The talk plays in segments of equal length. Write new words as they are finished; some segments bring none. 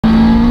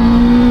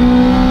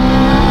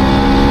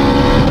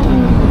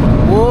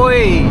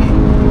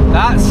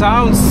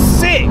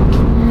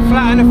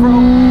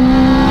bonnet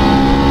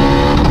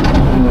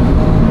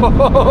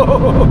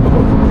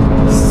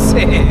throttle.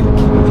 Sick.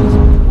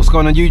 What's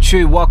going on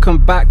YouTube? Welcome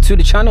back to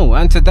the channel,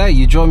 and today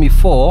you join me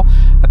for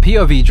a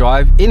POV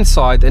drive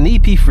inside an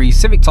EP3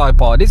 Civic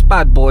Type R. This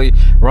bad boy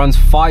runs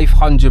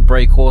 500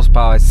 brake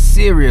horsepower,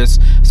 serious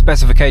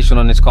specification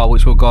on this car,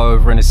 which we'll go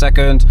over in a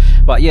second.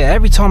 But yeah,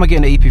 every time I get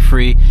an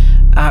EP3,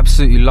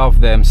 absolutely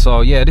love them.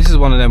 So yeah, this is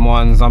one of them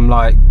ones. I'm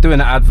like doing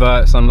the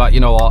adverts, I'm like, you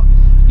know what,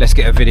 let's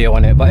get a video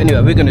on it. But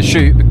anyway, we're gonna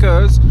shoot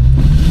because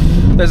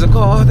there's a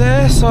car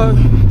there, so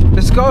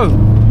let's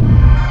go.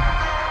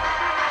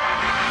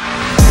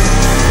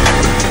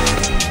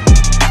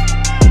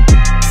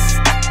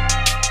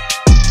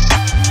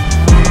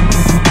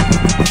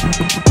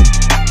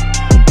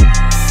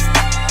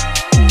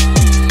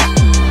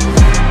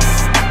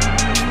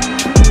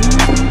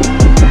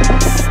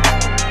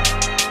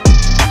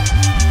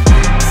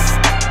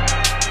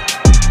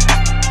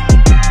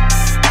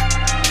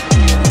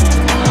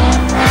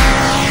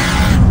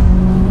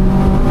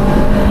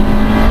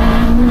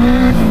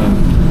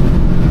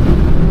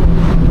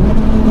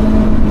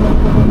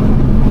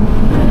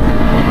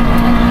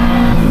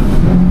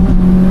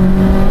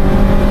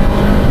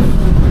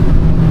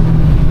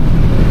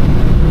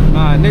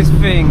 This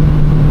thing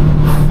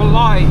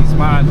flies,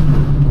 man.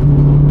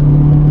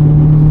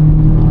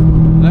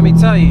 Let me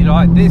tell you,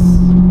 like, this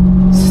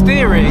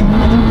steering,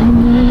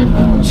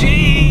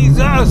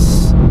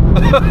 Jesus.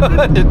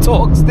 The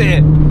torque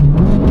steer,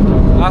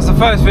 that's the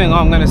first thing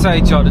I'm gonna say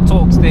to you. The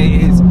torque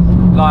steer is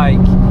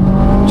like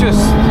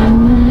just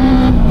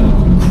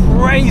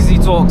crazy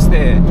torque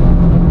steer.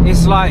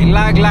 It's like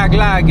lag,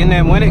 and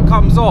then when it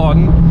comes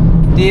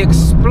on, the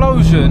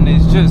explosion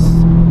is just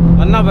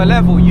another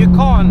level. You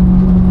can't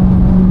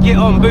get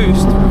on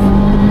boost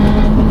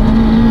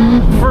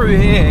through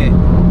here.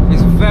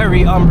 It's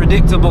very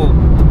unpredictable.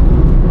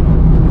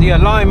 The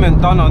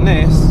alignment done on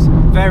this,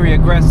 very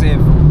aggressive.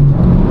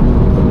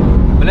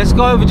 But let's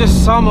go over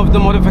just some of the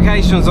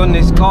modifications on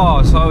this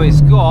car. So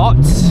it's got,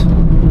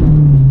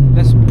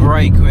 let's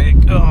brake quick.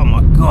 Oh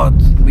my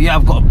god, we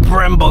have got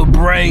Brembo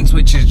brakes,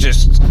 which is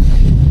just,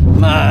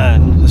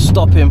 man, the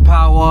stopping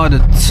power, the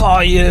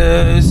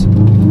tires.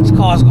 This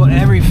car's got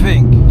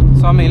everything.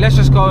 So I mean, let's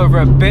just go over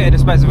a bit of the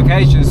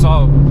specifications.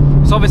 So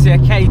it's obviously a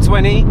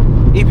K20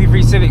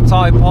 EP3 Civic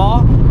Type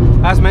R.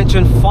 As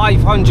mentioned,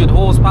 500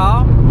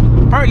 horsepower.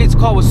 Apparently this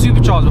car was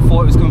supercharged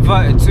before it was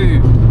converted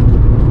to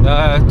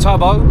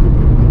turbo.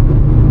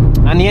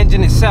 And the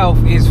engine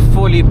itself is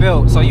fully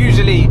built. So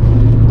usually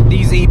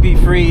these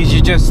EP3s,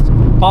 you just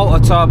bolt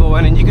a turbo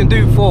and then you can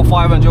do 400 or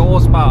 500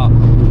 horsepower.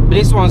 But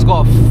this one's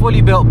got a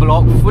fully built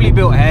block, fully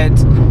built head.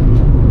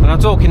 And I'm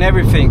talking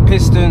everything,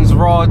 pistons,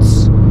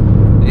 rods.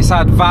 It's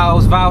had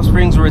valves, valve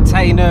springs,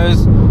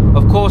 retainers,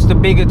 of course the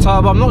bigger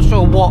turbo. I'm not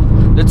sure what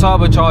the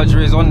turbocharger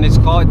is on this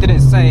car, it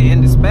didn't say it in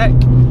the spec.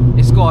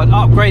 It's got an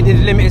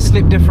upgraded limited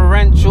slip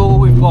differential.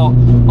 We've got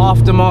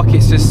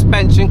aftermarket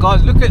suspension.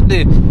 Guys, look at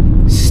the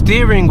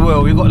steering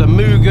wheel. We've got the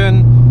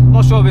Mugen.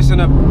 Not sure if it's an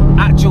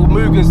actual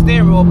Mugen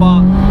steering wheel,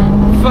 but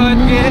third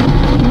gear.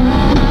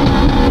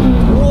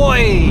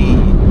 Boy,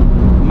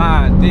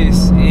 man,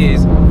 this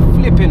is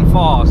flipping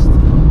fast.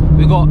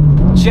 We've got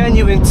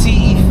genuine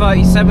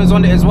TE37s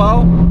on it as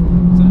well.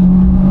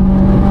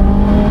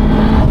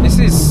 This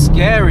is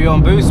scary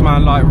on boost,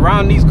 man. Like,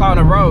 round these kind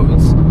of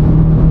roads,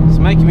 it's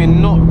making me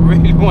not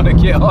really want to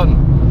get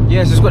on.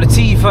 Yes, it's got the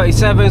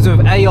TE37s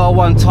with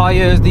AR1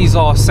 tyres. These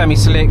are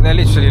semi-slick. They're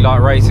literally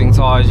like racing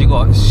tyres. You've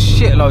got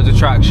shitloads of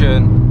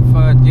traction.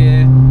 Third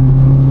gear.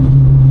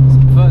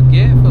 Third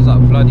gear? Feels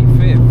like bloody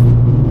fifth.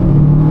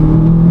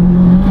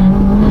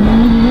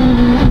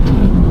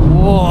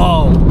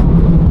 Whoa.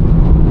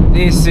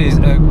 This is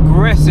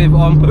aggressive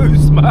on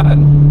boost,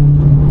 man.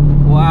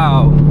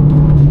 Wow.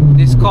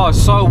 This car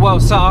is so well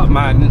set up,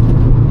 man.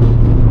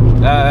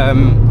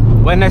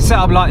 When they're set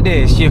up like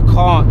this, you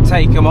can't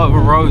take them over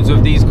roads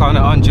with these kind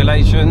of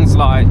undulations.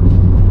 Like,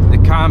 the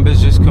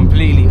camber's just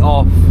completely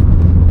off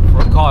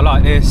for a car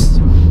like this.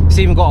 It's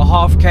even got a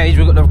half cage.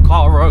 We've got the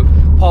RECARO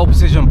Pole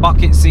Position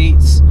bucket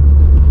seats.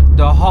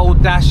 The whole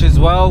dash as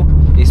well,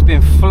 it's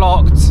been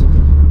flocked.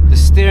 The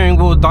steering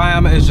wheel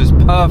diameter is just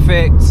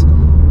perfect.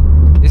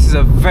 This is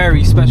a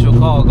very special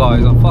car,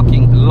 guys. I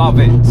fucking love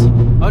it.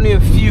 Only a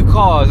few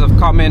cars have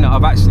come in that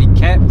I've actually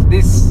kept.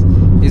 This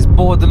is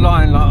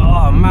borderline like,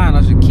 oh man,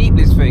 I should keep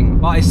this thing.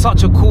 But it's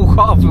such a cool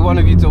car for one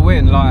of you to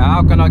win. Like,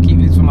 how can I keep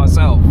this for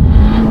myself?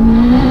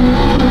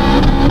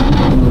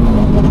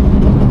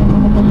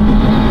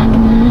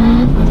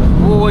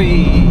 Boy,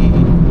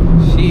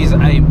 she's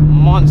a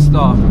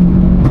monster.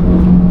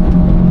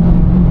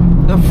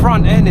 The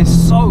front end is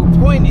so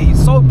pointy,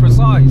 so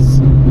precise.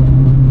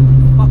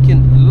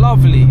 Fucking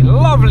lovely,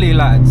 lovely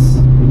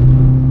lads.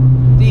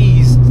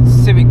 These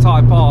Civic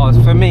Type R's,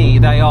 for me,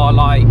 they are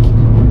like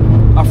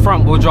a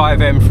front wheel drive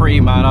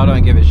M3, man. I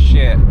don't give a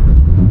shit.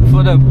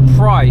 For the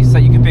price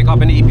that you can pick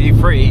up an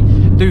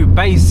EP3, do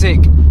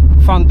basic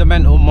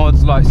fundamental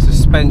mods like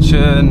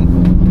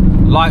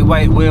suspension,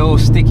 lightweight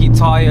wheels, sticky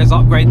tires,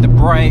 upgrade the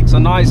brakes, a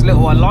nice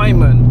little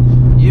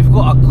alignment. you've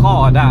got a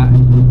car that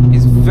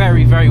is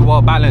very, very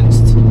well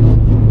balanced.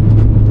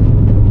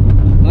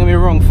 Don't get me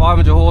wrong,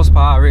 500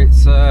 horsepower,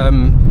 it's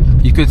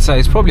you could say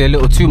it's probably a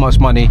little too much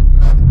money.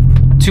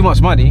 Too much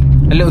money,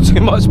 a little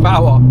too much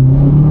power.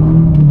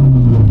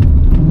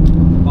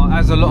 But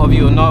as a lot of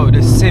you will know,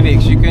 the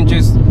Civics, you can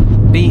just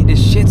beat the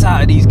shit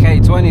out of these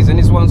K20s, and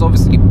this one's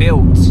obviously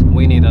built.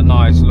 We need a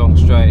nice long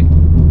straight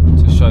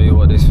to show you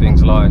what this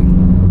thing's like.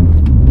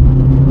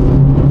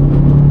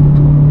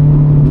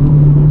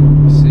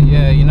 So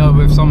yeah, you know,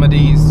 with some of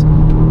these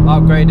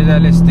upgraded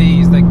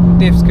LSDs, the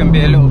diffs can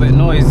be a little bit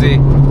noisy.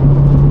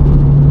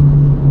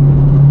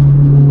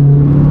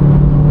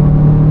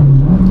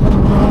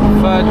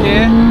 Third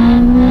gear.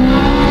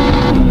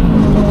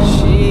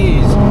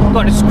 Jeez,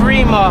 got the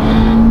screamer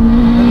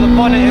and the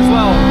bonnet as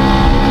well.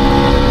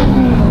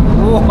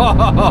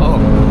 Whoa,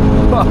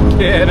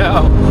 fucking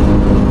hell.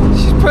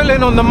 She's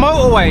pulling on the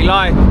motorway,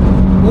 like,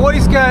 what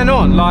is going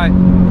on? Like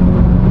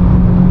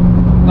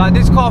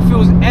this car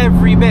feels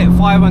every bit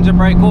 500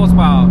 brake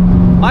horsepower.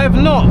 I have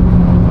not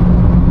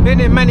been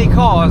in many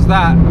cars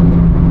that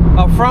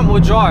are front wheel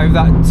drive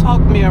that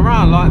tug me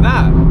around like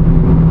that,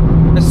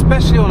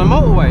 especially on a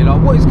motorway. Like,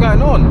 what is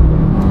going on?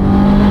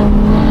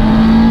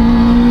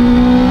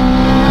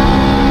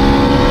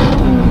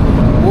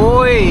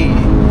 Boy,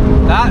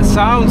 that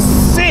sounds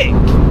sick.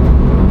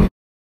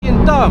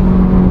 You're dumb,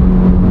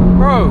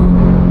 bro.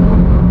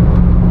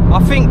 I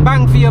think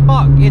bang for your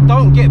buck, it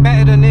don't get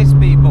better than this,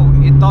 people.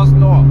 It does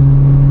not.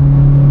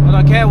 I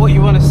don't care what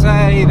you want to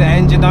say, the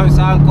engine don't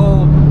sound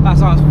cool. That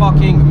sounds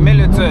fucking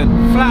militant.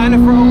 Flat in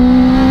the throttle.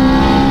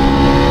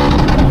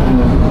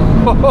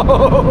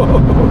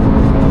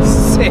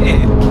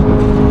 Sick.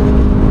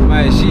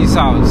 Man, she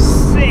sounds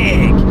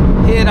sick.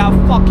 Hear that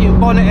fucking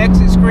bonnet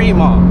exit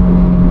screamer.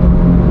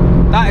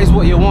 That is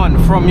what you want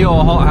from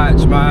your hot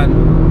hatch, man.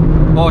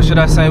 Or should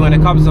I say, when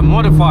it comes to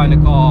modifying the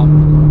car,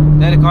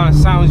 they're the kind of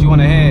sounds you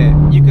want to hear.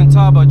 You can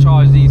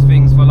turbocharge these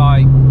things for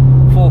like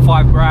 4 or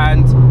 5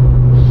 grand,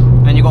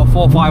 and you got 400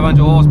 or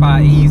 500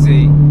 horsepower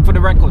easy. For the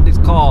record, this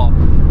car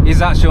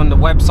is actually on the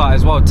website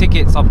as well.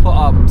 Tickets are put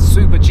up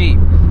super cheap,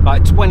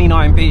 like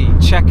 29p.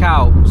 Check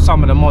out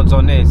some of the mods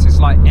on this. It's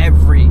like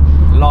every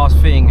last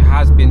thing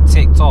has been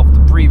ticked off.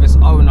 The previous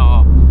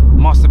owner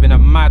must have been a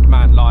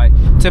madman. Like,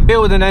 to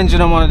build an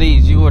engine on one of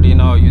these, you already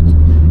know you're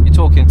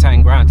talking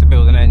 10 grand to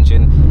build an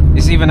engine.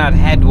 It's even had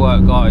head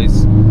work,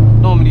 guys.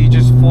 Normally you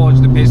just forge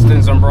the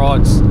pistons and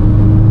rods.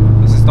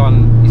 This is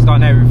done, he's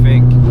done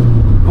everything.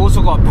 We've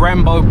also got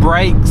Brembo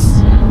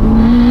brakes.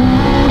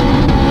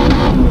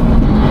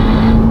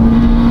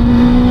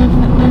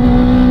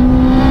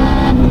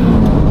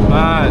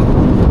 Man,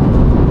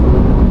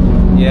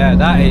 yeah,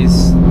 that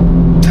is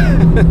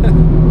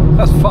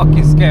that's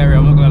fucking scary,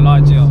 I'm not gonna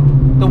lie to you.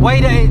 The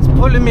way that it's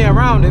pulling me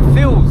around, it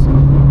feels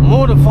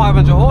more than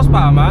 500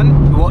 horsepower,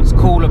 man. What's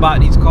cool about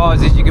these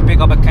cars is you can pick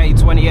up a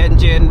K20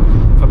 engine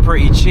for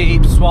pretty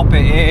cheap, swap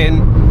it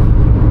in.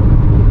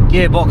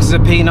 Gearboxes are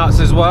peanuts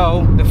as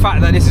well. The fact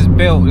that this is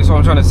built, is what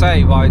I'm trying to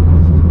say. Like,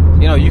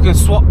 you know, you can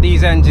swap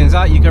these engines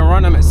out. You can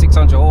run them at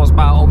 600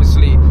 horsepower,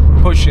 obviously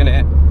pushing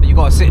it. But you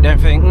gotta sit there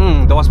and think,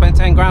 do I spend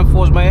 10 grand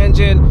forge my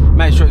engine?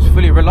 Make sure it's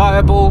fully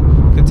reliable,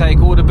 can take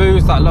all the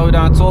boost, that low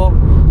down torque,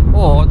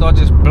 or do I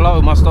just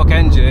blow my stock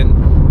engine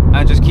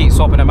and just keep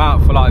swapping them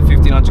out for like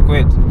 1500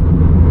 quid?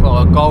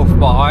 Got a Golf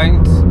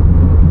behind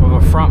with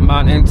a front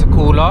mount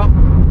intercooler.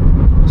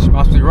 She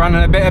must be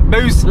running a bit of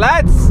boost,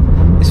 lads.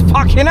 It's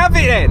fucking have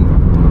it then.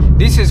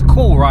 This is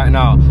cool right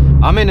now.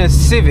 I'm in a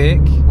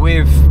Civic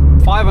with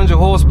 500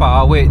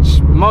 horsepower, which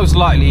most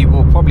likely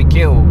will probably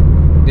kill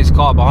this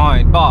car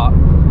behind, but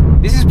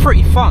this is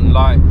pretty fun,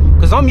 like,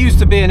 because I'm used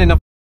to being in a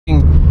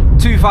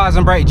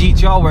 2000 brake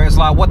GTR where it's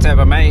like,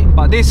 whatever, mate.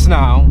 But this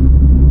now,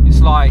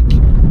 it's like,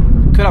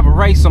 could have a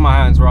race on my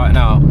hands right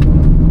now.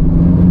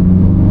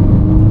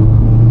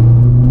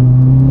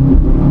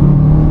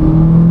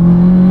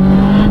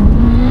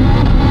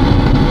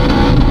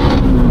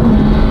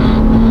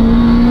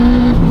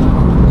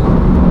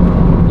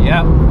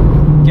 Yep,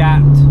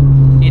 gapped.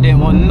 He didn't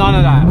want none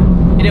of that.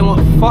 He didn't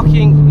want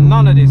fucking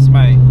none of this,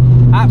 mate.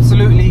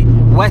 Absolutely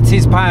wet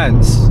his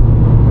pants.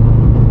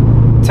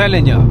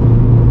 Telling ya.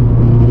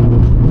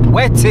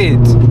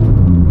 Wetted. You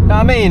know what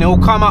I mean? He'll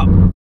come up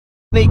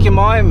sneaking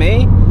behind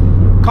me.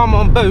 Come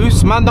on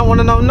boost, man, don't want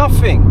to know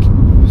nothing.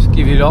 Just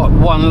give you like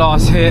one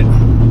last hit.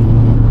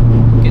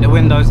 Get the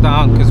windows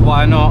down, because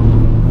why not?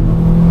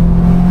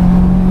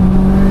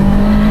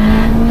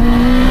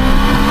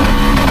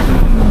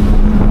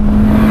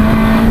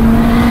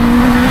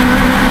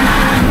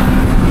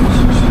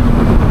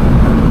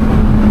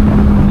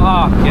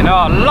 You know,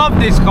 I love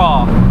this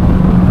car.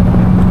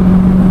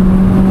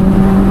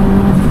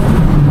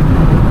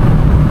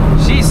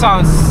 She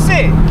sounds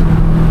sick.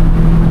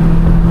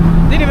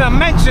 Didn't even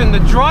mention the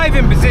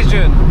driving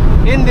position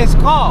in this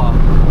car.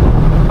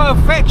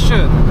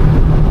 Perfection.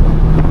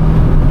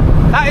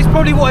 That is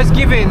probably what is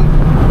giving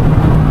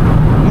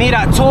me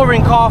that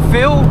touring car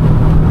feel.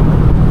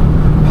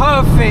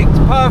 Perfect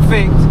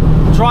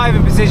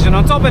driving position.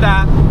 On top of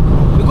that,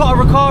 we've got a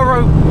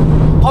RECARO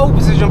pole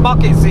position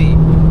bucket seat.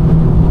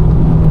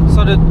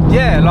 So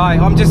yeah, like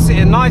I'm just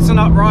sitting nice and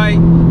upright,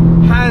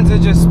 hands are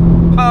just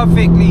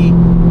perfectly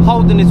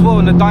holding this wheel,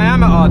 and the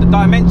diameter, the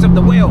dimensions of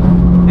the wheel.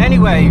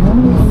 Anyway,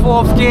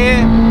 4th gear.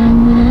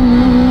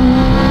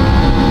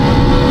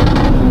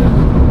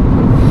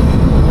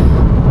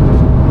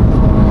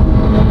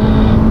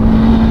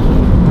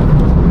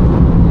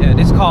 Yeah,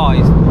 this car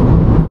is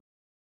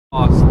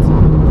fast.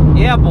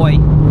 Yeah, boy.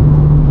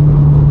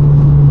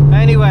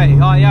 Anyway,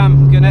 I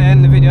am gonna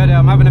end the video there.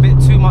 I'm having a bit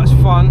too much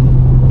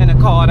fun in a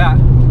car that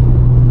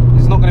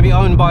is not gonna be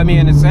owned by me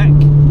in a sec.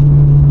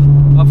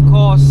 Of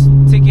course,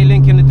 ticket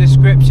link in the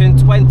description,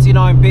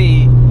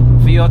 29p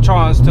for your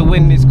chance to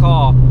win this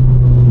car.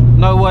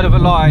 No word of a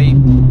lie,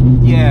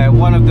 yeah,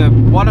 one of the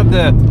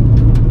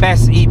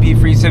best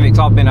EP3 Civics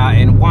I've been at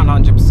in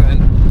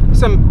 100%.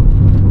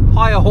 Some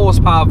higher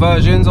horsepower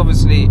versions,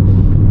 obviously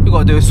we've got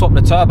to do is swap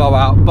the turbo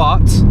out,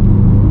 but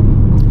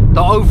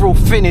the overall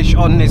finish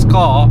on this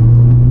car,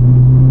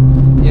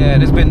 yeah,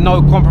 there's been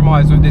no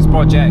compromise with this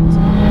project.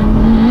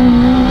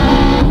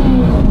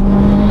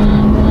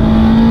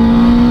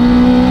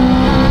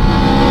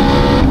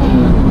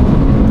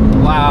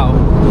 Wow.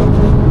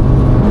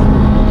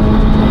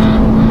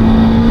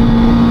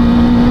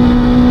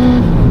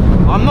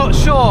 I'm not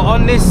sure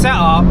on this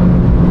setup,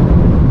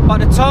 but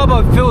the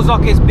turbo feels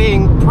like it's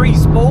being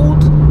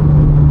pre-spooled,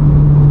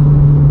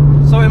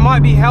 so it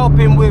might be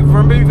helping with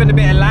removing a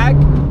bit of lag.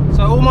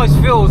 So it almost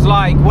feels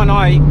like when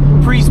I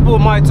pre-spool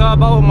my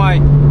turbo,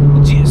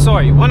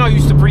 when I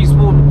used to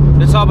pre-spool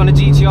the turbo on the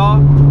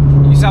GTR,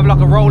 used to have like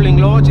a rolling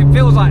launch. It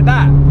feels like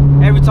that.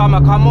 Every time I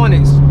come on,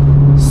 it's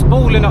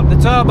spooling up the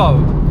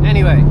turbo.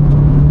 Anyway,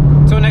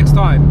 till next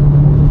time.